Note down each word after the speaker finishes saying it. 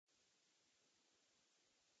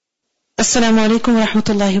Assalamu alaikum wa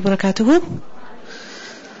rahmatullahi wa barakatuhu.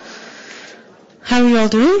 How are you all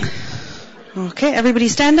doing? Okay, everybody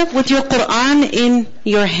stand up with your Quran in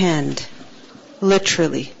your hand.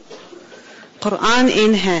 Literally. Quran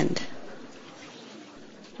in hand.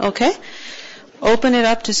 Okay? Open it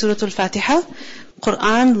up to Surah Al-Fatiha.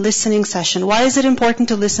 Quran listening session. Why is it important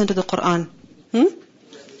to listen to the Quran?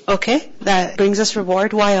 Okay, that brings us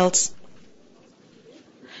reward. Why else?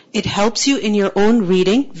 It helps you in your own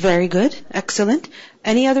reading. Very good. Excellent.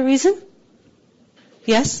 Any other reason?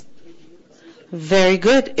 Yes? Very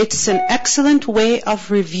good. It's an excellent way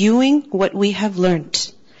of reviewing what we have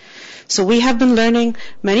learnt. So we have been learning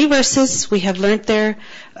many verses. We have learnt their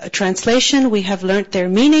translation. We have learnt their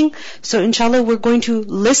meaning. So inshallah we're going to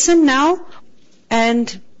listen now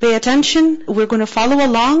and pay attention. We're going to follow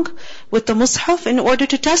along with the Mus'haf in order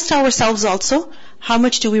to test ourselves also. How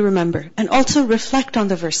much do we remember? And also reflect on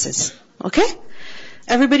the verses. Okay?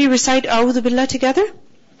 Everybody recite A'udhu Billah together.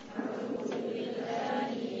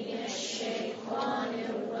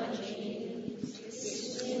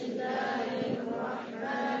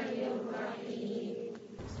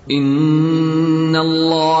 إن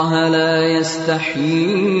الله لا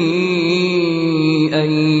يستحيي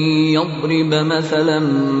أن يضرب مثلا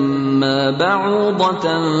ما بعوضة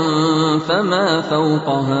فما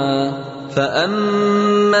فوقها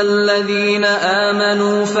فأما الذين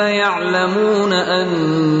آمنوا فيعلمون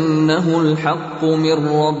أنه الحق من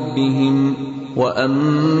ربهم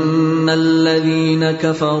وأما الذين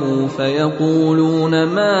كفروا فيقولون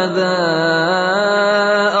ماذا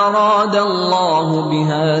أراد الله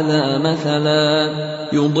بهذا مثلا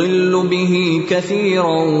يضل به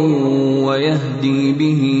كثيرا ويهدي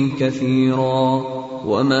به كثيرا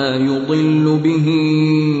وما يضل به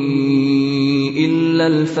إلا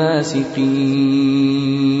الفاسقين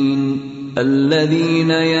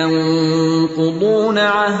الذين ينقضون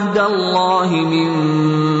عهد الله من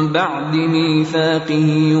بعد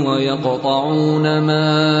ميثاقه ويقطعون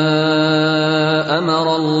ما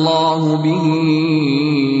أمر الله به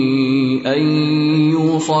أن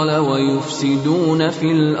يوصل ويفسدون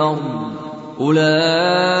في الأرض أولئك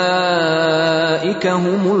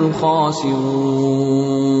هم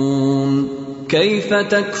الخاسرون كيف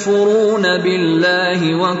تكفرون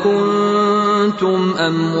بالله وكنتم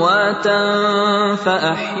أمواتا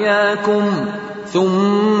فأحياكم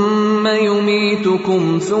ثم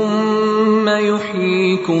يميتكم ثم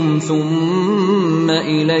يحييكم ثم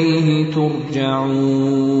إليه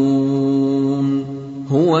ترجعون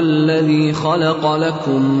هو الذي خلق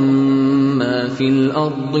لكم ما في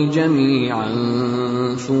الأرض جميعا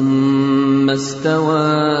ثم استوى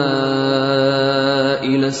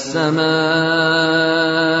إلى السماء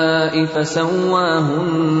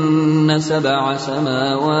فسواهن 7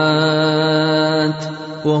 سماوات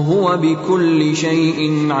وهو بكل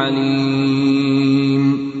شيء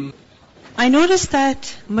عليم. I noticed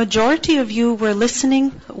that majority of you were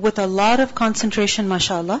listening with a lot of concentration,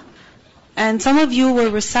 mashallah. And some of you were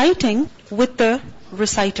reciting with the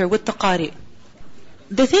reciter, with the qari.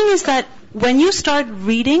 The thing is that when you start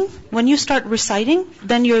reading, when you start reciting,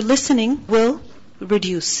 then your listening will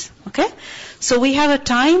reduce. Okay? So we have a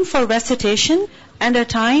time for recitation and a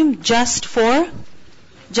time just for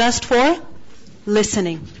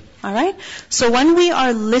listening. Alright? So when we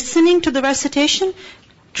are listening to the recitation,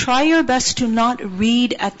 try your best to not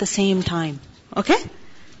read at the same time. Okay?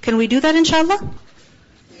 Can we do that inshallah?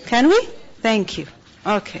 Can we? Thank you.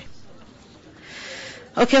 Okay.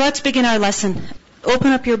 Okay, let's begin our lesson.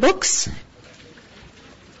 Open up your books.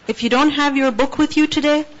 If you don't have your book with you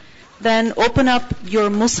today, then open up your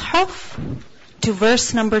Mus'haf to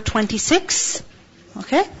verse number 26.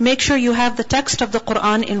 Okay? Make sure you have the text of the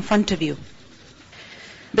Quran in front of you.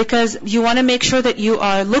 Because you want to make sure that you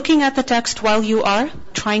are looking at the text while you are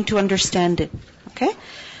trying to understand it. Okay?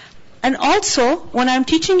 And also, when I'm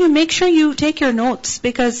teaching you, make sure you take your notes,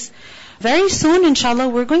 because very soon, inshallah,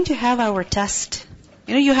 we're going to have our test.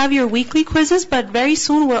 You know, you have your weekly quizzes, but very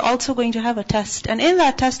soon we're also going to have a test. And in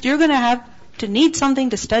that test, you're going to have to need something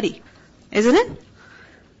to study. Isn't it?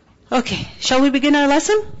 Okay, shall we begin our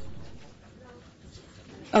lesson?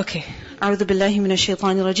 Okay. A'udhu billahi minash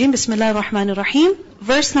shaitanir rajim. Bismillahir rahmanir rahim.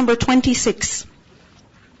 Verse number 26.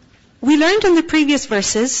 We learned in the previous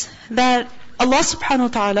verses that Allah subhanahu wa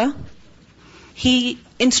ta'ala, He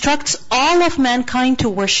instructs all of mankind to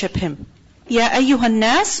worship Him. Ya ayyuhan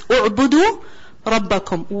nas, u'budu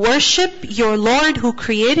rabbakum. Worship your Lord who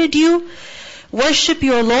created you. Worship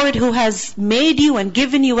your Lord who has made you and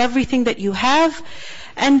given you everything that you have.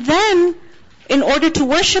 And then, in order to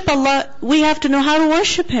worship Allah, we have to know how to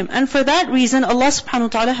worship Him. And for that reason, Allah subhanahu wa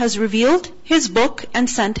ta'ala has revealed His book and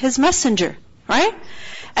sent His messenger. Right?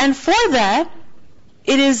 And for that,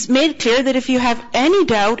 it is made clear that if you have any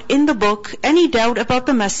doubt in the book, any doubt about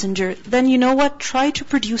the messenger, then you know what? Try to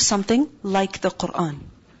produce something like the Qur'an.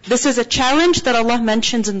 This is a challenge that Allah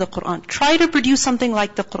mentions in the Qur'an. Try to produce something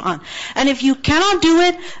like the Qur'an. And if you cannot do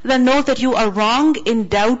it, then know that you are wrong in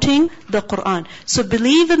doubting the Qur'an. So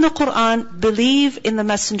believe in the Qur'an, believe in the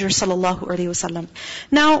Messenger sallallahu alaihi wasallam.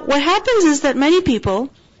 Now, what happens is that many people,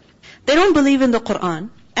 they don't believe in the Qur'an,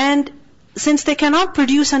 and since they cannot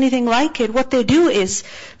produce anything like it, what they do is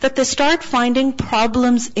that they start finding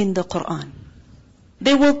problems in the Qur'an.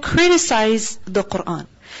 They will criticize the Qur'an.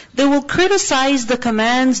 They will criticize the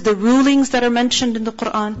commands, the rulings that are mentioned in the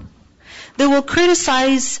Qur'an. They will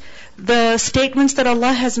criticize the statements that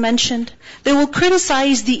Allah has mentioned. They will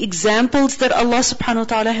criticize the examples that Allah subhanahu wa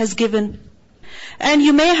ta'ala has given. And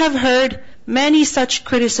you may have heard many such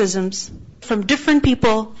criticisms from different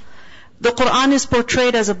people. The Qur'an is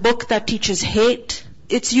portrayed as a book that teaches hate.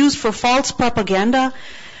 It's used for false propaganda.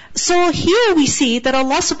 So here we see that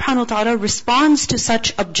Allah subhanahu wa ta'ala responds to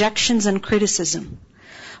such objections and criticism.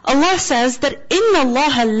 Allah says that إِنَّ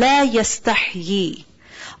اللَّهَ لَا يَسْتَحْيِي.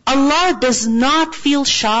 Allah does not feel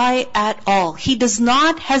shy at all. He does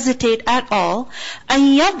not hesitate at all.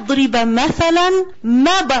 أَن يَضْرِبَ مَثَلًا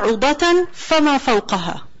مَا بَعُضَةً فَمَا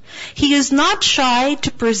فَوْقَهَا. He is not shy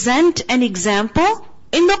to present an example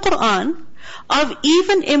in the Qur'an of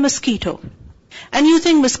even a mosquito. And you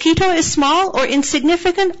think mosquito is small or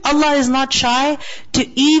insignificant? Allah is not shy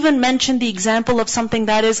to even mention the example of something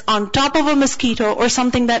that is on top of a mosquito or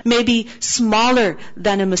something that may be smaller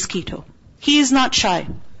than a mosquito. He is not shy.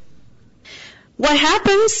 What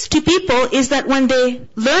happens to people is that when they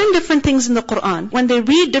learn different things in the Qur'an, when they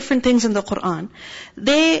read different things in the Qur'an,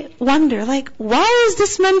 they wonder, why is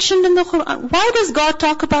this mentioned in the Qur'an? Why does God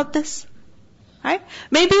talk about this? Right?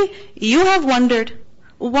 Maybe you have wondered,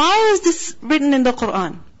 why is this written in the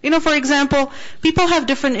Qur'an? For example, people have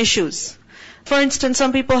different issues. For instance,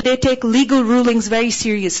 some people, they take legal rulings very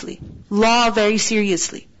seriously, law very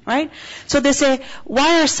seriously, right? So they say,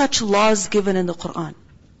 why are such laws given in the Qur'an?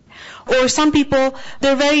 Or some people,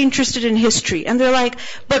 they're very interested in history, and they're like,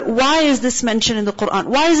 but why is this mentioned in the Qur'an?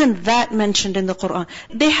 Why isn't that mentioned in the Qur'an?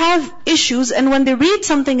 They have issues, and when they read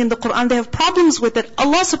something in the Qur'an, they have problems with it.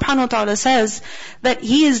 Allah subhanahu wa ta'ala says that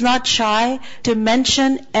He is not shy to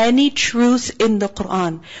mention any truth in the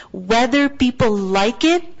Qur'an, whether people like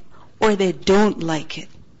it or they don't like it.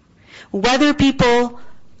 Whether people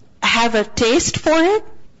have a taste for it,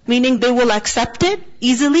 meaning they will accept it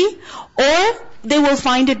easily, or they will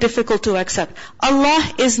find it difficult to accept.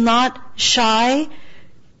 Allah is not shy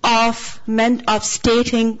of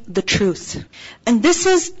stating the truth. And this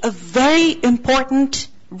is a very important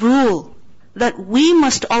rule that we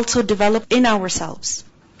must also develop in ourselves.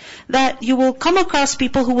 That you will come across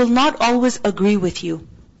people who will not always agree with you.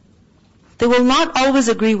 They will not always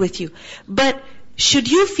agree with you. But should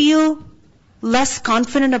you feel less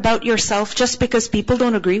confident about yourself just because people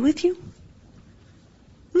don't agree with you?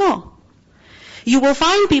 No. You will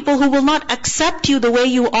find people who will not accept you the way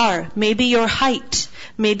you are. Maybe your height,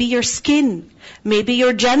 maybe your skin, maybe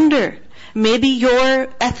your gender, maybe your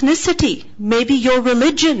ethnicity, maybe your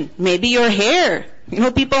religion, maybe your hair.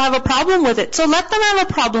 People have a problem with it. So let them have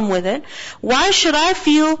a problem with it. Why should I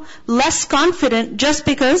feel less confident just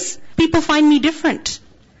because people find me different?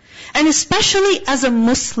 And especially as a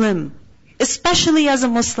Muslim,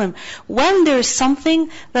 when there is something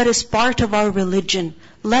that is part of our religion,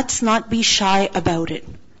 let's not be shy about it,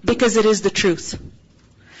 because it is the truth.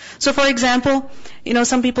 So for example,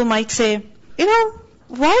 some people might say,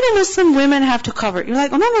 why do Muslim women have to cover? You're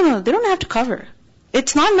like, oh, no, they don't have to cover.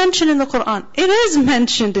 It's not mentioned in the Qur'an. It is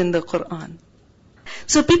mentioned in the Qur'an.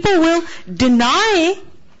 So people will deny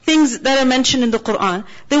things that are mentioned in the Qur'an.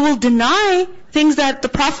 They will deny things that the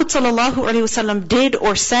Prophet ﷺ did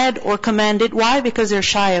or said or commanded. Why? Because they're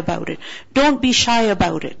shy about it. Don't be shy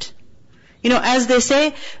about it. As they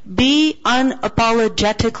say, be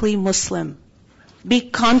unapologetically Muslim. Be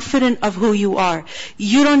confident of who you are.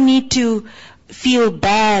 You don't need to feel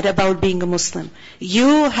bad about being a Muslim.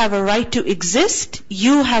 You have a right to exist.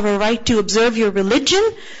 You have a right to observe your religion.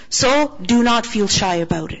 So do not feel shy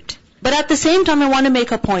about it. But at the same time, I want to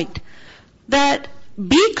make a point that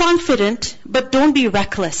be confident, but don't be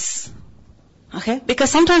reckless. Okay? Because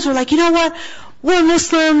sometimes we're like, we're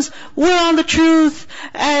Muslims, we're on the truth,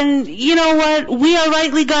 and we are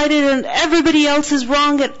rightly guided and everybody else is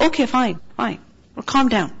wrong. And okay, fine. Well, calm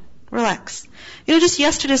down. Relax. Just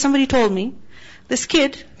yesterday somebody told me, this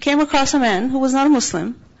kid came across a man who was not a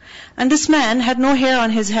Muslim, and this man had no hair on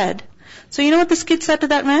his head. So you know what this kid said to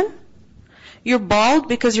that man? You're bald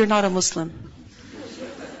because you're not a Muslim.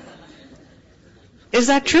 Is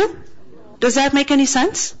that true? Does that make any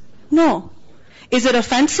sense? No. Is it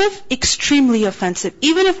offensive? Extremely offensive.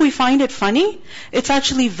 Even if we find it funny, it's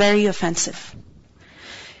actually very offensive.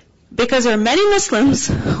 Because there are many Muslims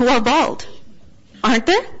who are bald, aren't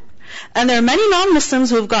there? And there are many non-Muslims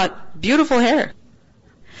who've got beautiful hair.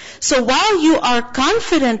 So while you are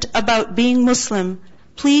confident about being Muslim,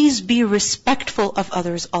 please be respectful of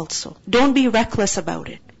others also. Don't be reckless about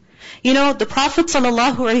it. You know, the Prophet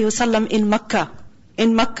ﷺ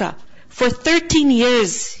in Makkah, for 13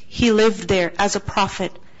 years he lived there as a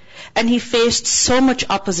prophet. And he faced so much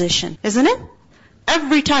opposition, isn't it?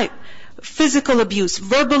 Every type. Physical abuse,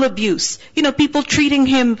 verbal abuse, people treating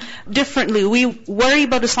him differently. We worry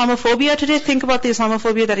about Islamophobia today. Think about the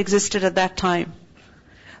Islamophobia that existed at that time.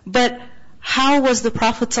 But how was the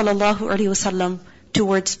Prophet ﷺ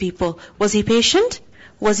towards people? Was he patient?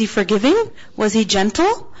 Was he forgiving? Was he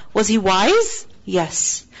gentle? Was he wise?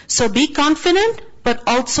 Yes. So be confident, but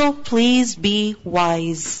also please be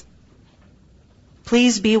wise.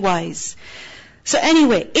 Please be wise. So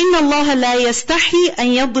anyway, إِنَّ اللَّهَ لَا يَسْتَحْيِي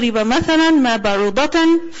أَن يَضْرِبَ مَثَلًا مَا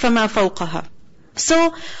بَعُوضَةً فَمَا فَوْقَهَا.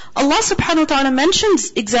 So Allah subhanahu wa ta'ala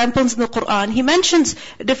mentions examples in the Quran. He mentions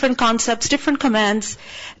different concepts, different commands.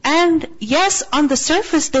 And yes, on the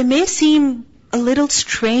surface they may seem a little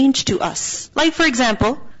strange to us. Like for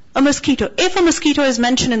example, a mosquito. If a mosquito is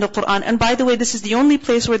mentioned in the Quran, and by the way, this is the only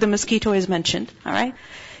place where the mosquito is mentioned, alright?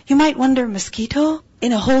 You might wonder, mosquito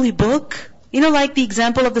in a holy book? Like the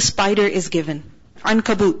example of the spider is given.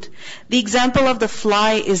 Ankabut. The example of the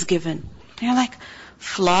fly is given. You're like,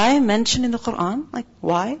 fly mentioned in the Quran? Like,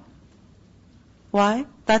 why? Why?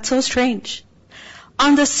 That's so strange.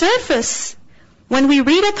 On the surface, when we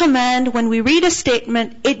read a command, when we read a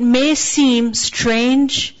statement, it may seem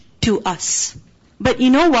strange to us. But you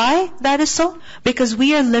know why that is so? Because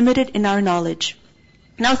we are limited in our knowledge.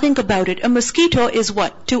 Now think about it. A mosquito is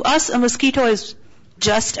what? To us, a mosquito is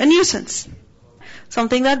just a nuisance.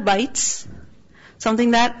 Something that bites.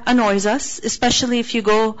 Something that annoys us, especially if you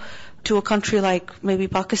go to a country like maybe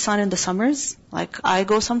Pakistan in the summers, like I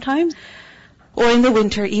go sometimes, or in the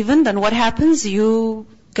winter even, then what happens? You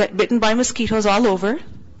get bitten by mosquitoes all over,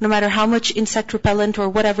 no matter how much insect repellent or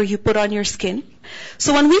whatever you put on your skin.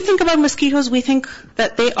 So when we think about mosquitoes, we think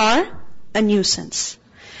that they are a nuisance.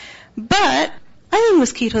 But I think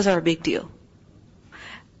mosquitoes are a big deal.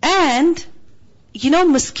 And,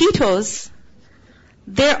 mosquitoes,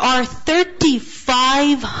 there are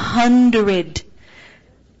 3,500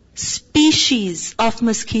 species of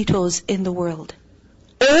mosquitoes in the world.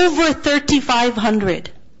 Over 3,500.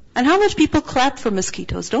 And how much people clap for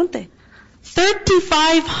mosquitoes, don't they?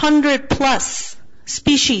 3,500 plus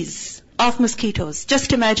species of mosquitoes.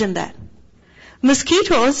 Just imagine that.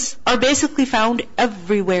 Mosquitoes are basically found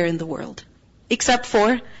everywhere in the world, except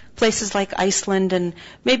for places like Iceland and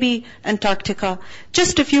maybe Antarctica.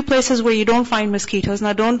 Just a few places where you don't find mosquitoes.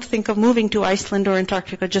 Now don't think of moving to Iceland or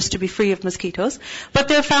Antarctica just to be free of mosquitoes. But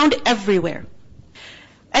they're found everywhere.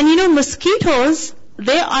 And mosquitoes,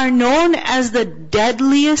 they are known as the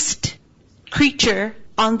deadliest creature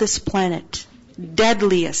on this planet.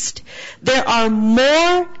 Deadliest. There are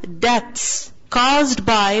more deaths caused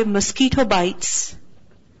by mosquito bites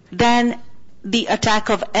than the attack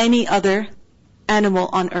of any other animal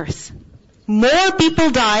on earth. More people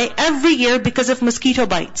die every year because of mosquito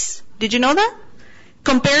bites. Did you know that?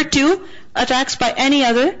 Compared to attacks by any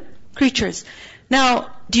other creatures.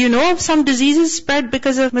 Now, do you know of some diseases spread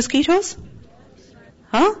because of mosquitoes?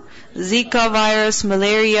 Zika virus,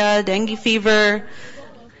 malaria, dengue fever.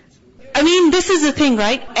 This is the thing,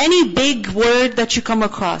 right? Any big word that you come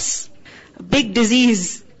across, a big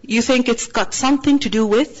disease, you think it's got something to do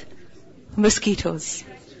with mosquitoes.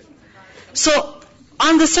 So,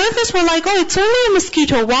 on the surface we're like, it's only a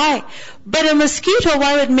mosquito, why? But a mosquito,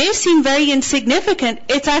 while it may seem very insignificant,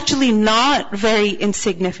 it's actually not very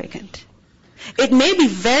insignificant. It may be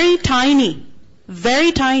very tiny.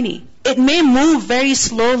 It may move very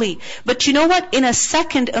slowly. But you know what? In a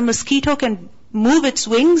second, a mosquito can move its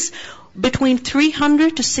wings between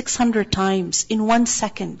 300 to 600 times in 1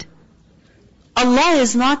 second. Allah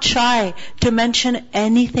is not shy to mention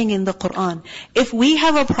anything in the Quran. If we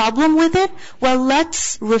have a problem with it, well,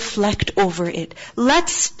 let's reflect over it.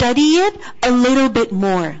 Let's study it a little bit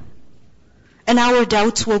more. And our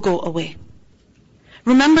doubts will go away.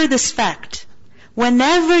 Remember this fact.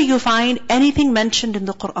 Whenever you find anything mentioned in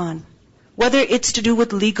the Quran, whether it's to do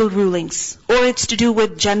with legal rulings, or it's to do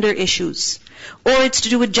with gender issues, or it's to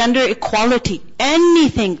do with gender equality,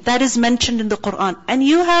 anything that is mentioned in the Quran, and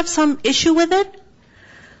you have some issue with it,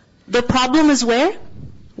 the problem is where?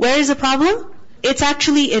 Where is the problem? It's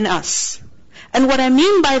actually in us. And what I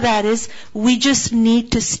mean by that is, we just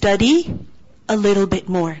need to study a little bit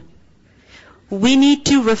more. We need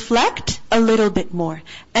to reflect a little bit more.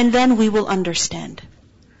 And then we will understand.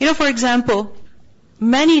 For example,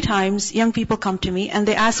 many times young people come to me and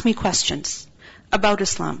they ask me questions about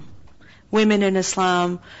Islam. Women in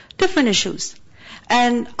Islam, different issues.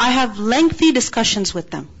 And I have lengthy discussions with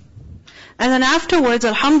them. And then afterwards,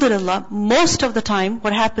 alhamdulillah, most of the time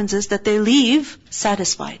what happens is that they leave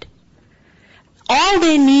satisfied. All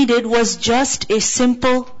they needed was just a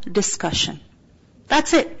simple discussion.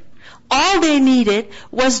 That's it. All they needed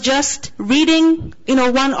was just reading,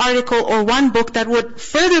 one article or one book that would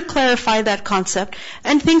further clarify that concept,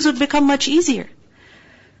 and things would become much easier.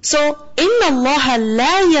 So, إِنَّ اللَّهَ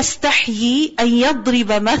لَا يَسْتَحْيِي أَن يَضْرِبَ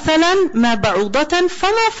مَثَلًا مَا بَعُوضَةً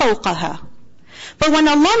فَمَا فَوْقَهَا. But when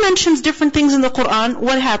Allah mentions different things in the Qur'an,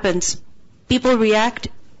 what happens? People react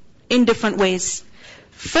in different ways.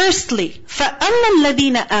 Firstly, فَأَمَّا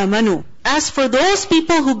الَّذِينَ آمَنُوا. As for those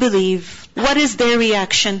people who believe, what is their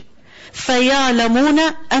reaction?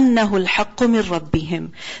 فَيَعْلَمُونَ أَنَّهُ الْحَقُّ مِنْ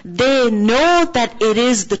رَبِّهِمْ. They know that it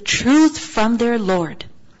is the truth from their Lord.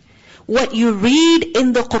 What you read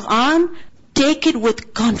in the Qur'an, take it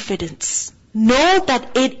with confidence. Know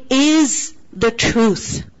that it is the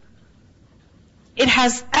truth. It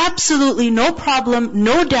has absolutely no problem,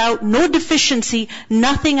 no doubt, no deficiency,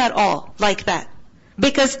 nothing at all like that.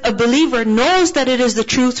 Because a believer knows that it is the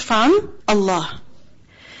truth from Allah.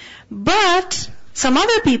 But some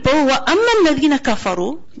other people, وَأَمَّا الَّذِينَ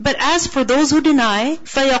كَفَرُوا. But as for those who deny,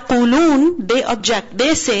 فَيَقُولُونَ. They object.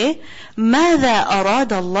 They say, مَاذَا أَرَادَ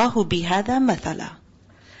اللَّهُ بِهَذَا مَثَلًا.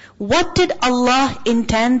 What did Allah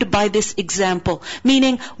intend by this example?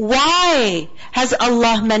 Meaning, why has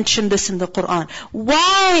Allah mentioned this in the Qur'an?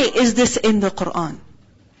 Why is this in the Qur'an?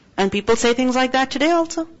 And people say things like that today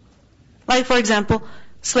also. Like, for example,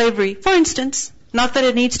 slavery. For instance, not that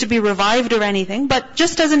it needs to be revived or anything, but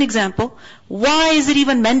just as an example, why is it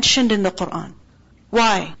even mentioned in the Qur'an?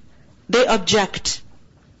 Why? They object.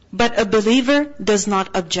 But a believer does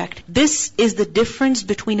not object. This is the difference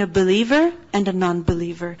between a believer and a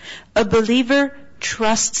non-believer. A believer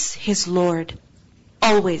trusts his Lord.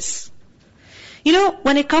 Always.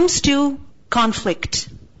 When it comes to conflict,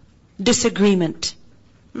 disagreement,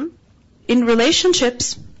 in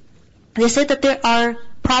relationships, they say that there are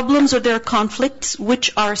problems or there are conflicts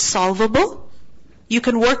which are solvable. You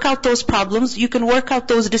can work out those problems. You can work out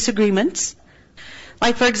those disagreements.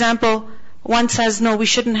 Like, for example, one says, no, we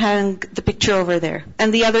shouldn't hang the picture over there.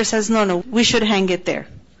 And the other says, no, we should hang it there.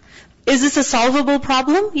 Is this a solvable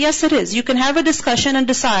problem? Yes, it is. You can have a discussion and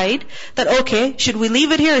decide that, okay, should we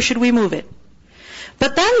leave it here or should we move it?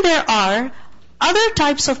 But then there are other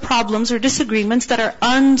types of problems or disagreements that are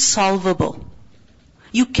unsolvable.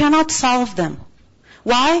 You cannot solve them.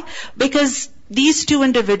 Why? Because these two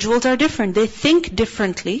individuals are different. They think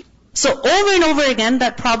differently. So over and over again,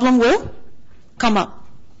 that problem will come up.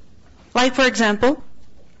 Like, for example,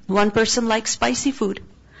 one person likes spicy food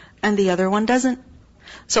and the other one doesn't.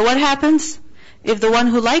 So what happens? If the one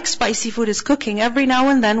who likes spicy food is cooking, every now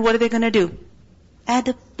and then, what are they going to do? Add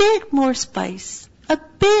a bit more spice. A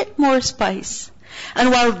bit more spice.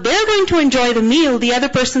 And while they're going to enjoy the meal, the other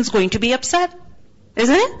person's going to be upset.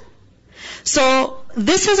 Isn't it? So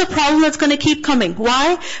this is a problem that's going to keep coming.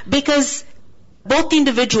 Why? Because both the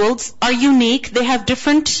individuals are unique. They have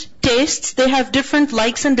different tastes. They have different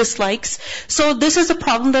likes and dislikes. So this is a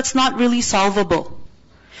problem that's not really solvable.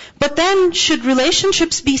 But then, should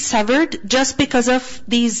relationships be severed just because of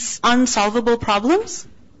these unsolvable problems?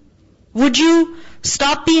 Would you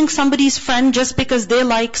stop being somebody's friend just because they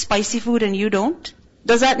like spicy food and you don't?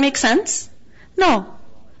 Does that make sense? No.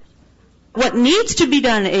 What needs to be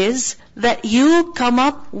done is that you come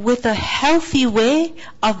up with a healthy way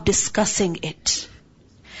of discussing it.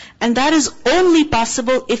 And that is only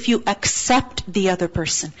possible if you accept the other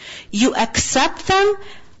person. You accept them,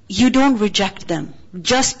 you don't reject them,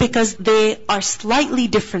 just because they are slightly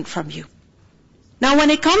different from you. Now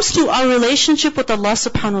when it comes to our relationship with Allah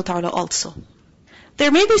subhanahu wa ta'ala also,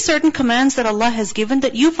 there may be certain commands that Allah has given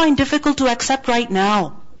that you find difficult to accept right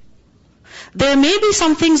now. There may be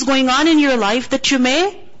some things going on in your life that you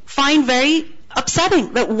may find very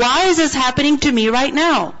upsetting. That why is this happening to me right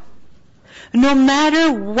now? No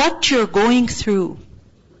matter what you're going through,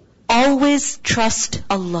 always trust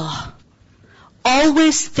Allah.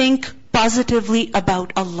 Always think positively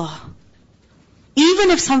about Allah.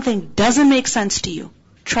 Even if something doesn't make sense to you,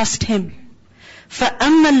 trust Him.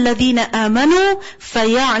 فَأَمَّا الَّذِينَ آمَنُوا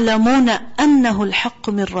فَيَعْلَمُونَ أَنَّهُ الْحَقُّ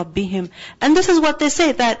مِنْ رَبِّهِمْ. And this is what they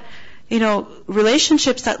say, that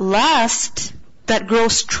relationships that last, that grow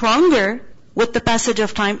stronger, with the passage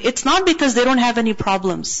of time, it's not because they don't have any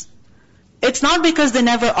problems. It's not because they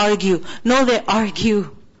never argue. No, they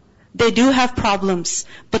argue. They do have problems,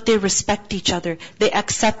 but they respect each other. They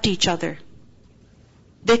accept each other.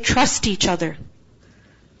 They trust each other.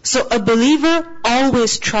 So a believer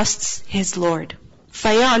always trusts his Lord.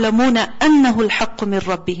 فَيَعْلَمُونَ أَنَّهُ الْحَقُّ مِنْ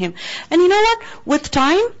رَبِّهِمْ. And you know what? With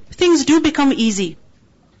time, things do become easy.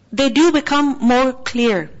 They do become more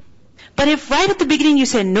clear. But if right at the beginning you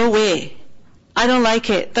say, no way, I don't like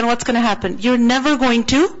it, then what's going to happen? You're never going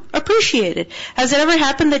to appreciate it. Has it ever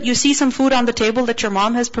happened that you see some food on the table that your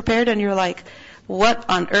mom has prepared and you're like, what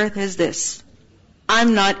on earth is this?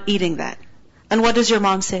 I'm not eating that. And what does your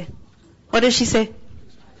mom say? What does she say?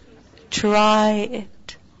 Try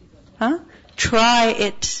it. Huh? Try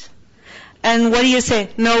it. And what do you say?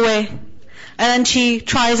 No way. And then she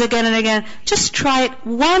tries again and again. Just try it.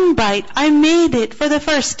 One bite. I made it for the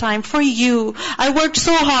first time for you. I worked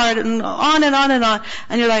so hard and on and on and on.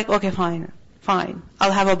 And you're like, okay, fine.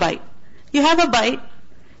 I'll have a bite. You have a bite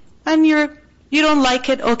and you don't like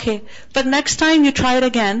it, okay. But next time you try it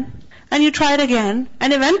again and you try it again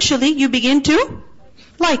and eventually you begin to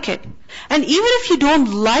like it. And even if you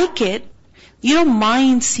don't like it, you don't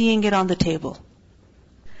mind seeing it on the table.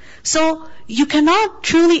 So you cannot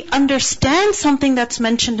truly understand something that's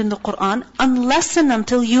mentioned in the Quran unless and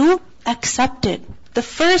until you accept it. The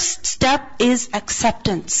first step is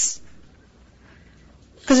acceptance.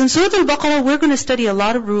 Because in Surah Al-Baqarah, we're going to study a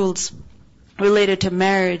lot of rules related to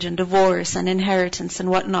marriage and divorce and inheritance and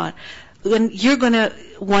whatnot. And you're going to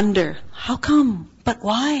wonder, how come? But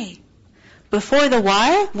why? Before the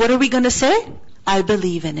why, what are we going to say? I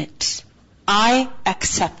believe in it. I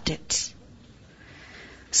accept it.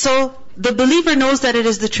 So the believer knows that it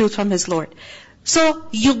is the truth from his Lord. So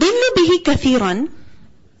يُضِلُّ بِهِ كَثِيرًا.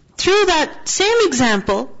 Through that same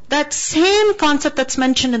example, that same concept that's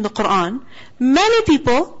mentioned in the Quran, many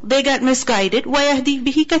people, they get misguided. وَيَهْدِي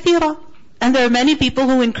بِهِ كَثِيرًا. And there are many people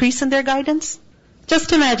who increase in their guidance.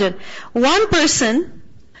 Just imagine, one person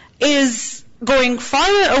is going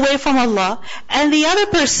farther away from Allah, and the other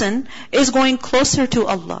person is going closer to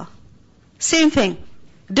Allah. Same thing,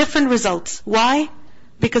 different results. Why?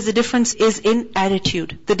 Because the difference is in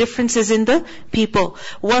attitude. The difference is in the people.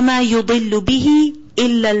 وَمَا يُضِلُّ بِهِ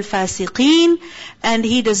إِلَّا الْفَاسِقِينَ. And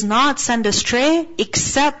He does not send astray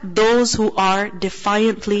except those who are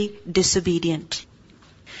defiantly disobedient.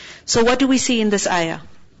 So what do we see in this ayah?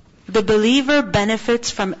 The believer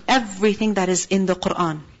benefits from everything that is in the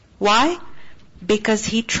Quran. Why? Because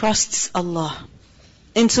he trusts Allah.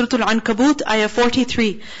 In Surah Al-Ankabut, ayah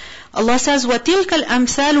 43, Allah says, وَتِلْكَ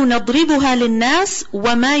الْأَمْثَالُ نَضْرِبُهَا لِلنَّاسِ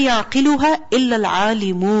وَمَا يَعْقِلُهَا إِلَّا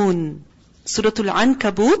الْعَالِمُونَ. Surah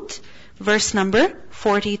Al-Ankabut, verse number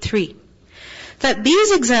 43. That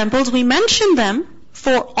these examples, we mention them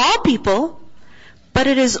for all people, but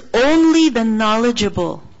it is only the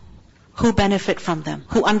knowledgeable who benefit from them,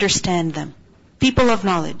 who understand them. People of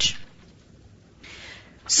knowledge.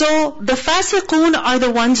 So, the fasiqun are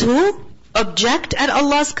the ones who object at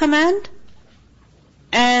Allah's command,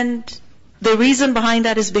 and the reason behind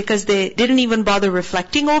that is because they didn't even bother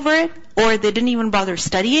reflecting over it, or they didn't even bother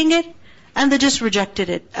studying it, and they just rejected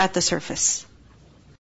it at the surface.